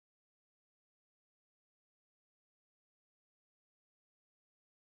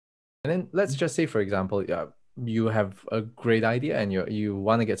And then let's just say, for example, you have a great idea and you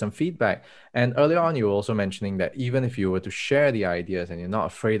want to get some feedback. And earlier on, you were also mentioning that even if you were to share the ideas and you're not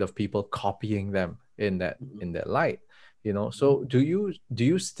afraid of people copying them in that light, so do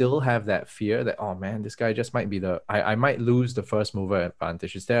you still have that fear that, oh man, this guy just might be I might lose the first mover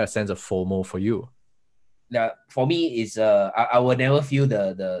advantage? Is there a sense of FOMO for you? For me is I will never feel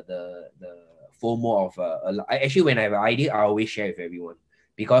the FOMO of actually when I have an idea I always share with everyone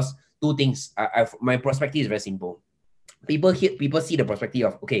because two things my perspective is very simple. People see the perspective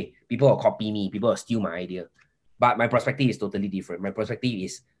of okay, people will copy me, people will steal my idea, but my perspective is totally different. My perspective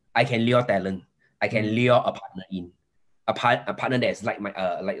is I can lure talent, I can Mm. lure a partner in, a partner that's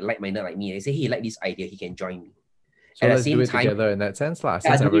like-minded like me. I say hey, he like this idea, he can join me. So At the let's do same it time, together in that sense, lah. yeah,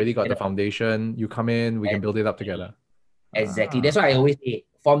 Since do I've it already got the together. foundation, you come in, we can build it up together. Exactly. Ah, That's why I always say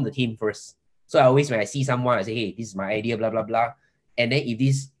form the team first. So I always when I see someone, I say, hey, this is my idea, blah blah blah. And then if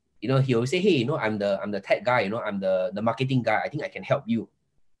this, he always say, hey, I'm the tech guy, I'm the marketing guy. I think I can help you,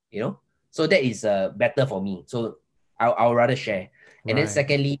 you know. So that is better for me. So I'll rather share. And then right.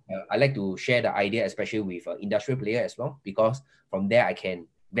 secondly, I like to share the idea, especially with industrial player as well, because from there I can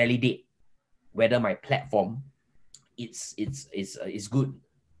validate whether my platform is good.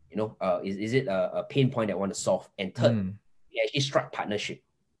 Is it a pain point that I want to solve? And third, Mm. we actually strike partnership.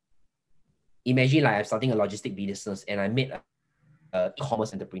 Imagine like I'm starting a logistic business and I made a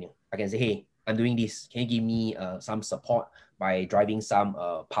e-commerce entrepreneur. I can say, hey, I'm doing this. Can you give me some support by driving some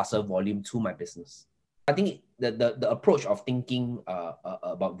parcel volume to my business? I think the approach of thinking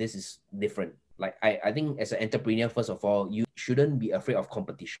about this is different. Like I think as an entrepreneur, first of all, you shouldn't be afraid of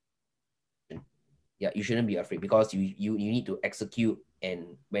competition. Yeah, you shouldn't be afraid because you need to execute, and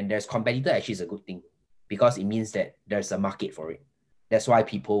when there's competitor, actually is a good thing because it means that there's a market for it. That's why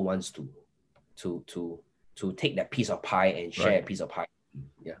people wants to to take that piece of pie and share a Right. piece of pie.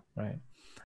 Yeah. Right.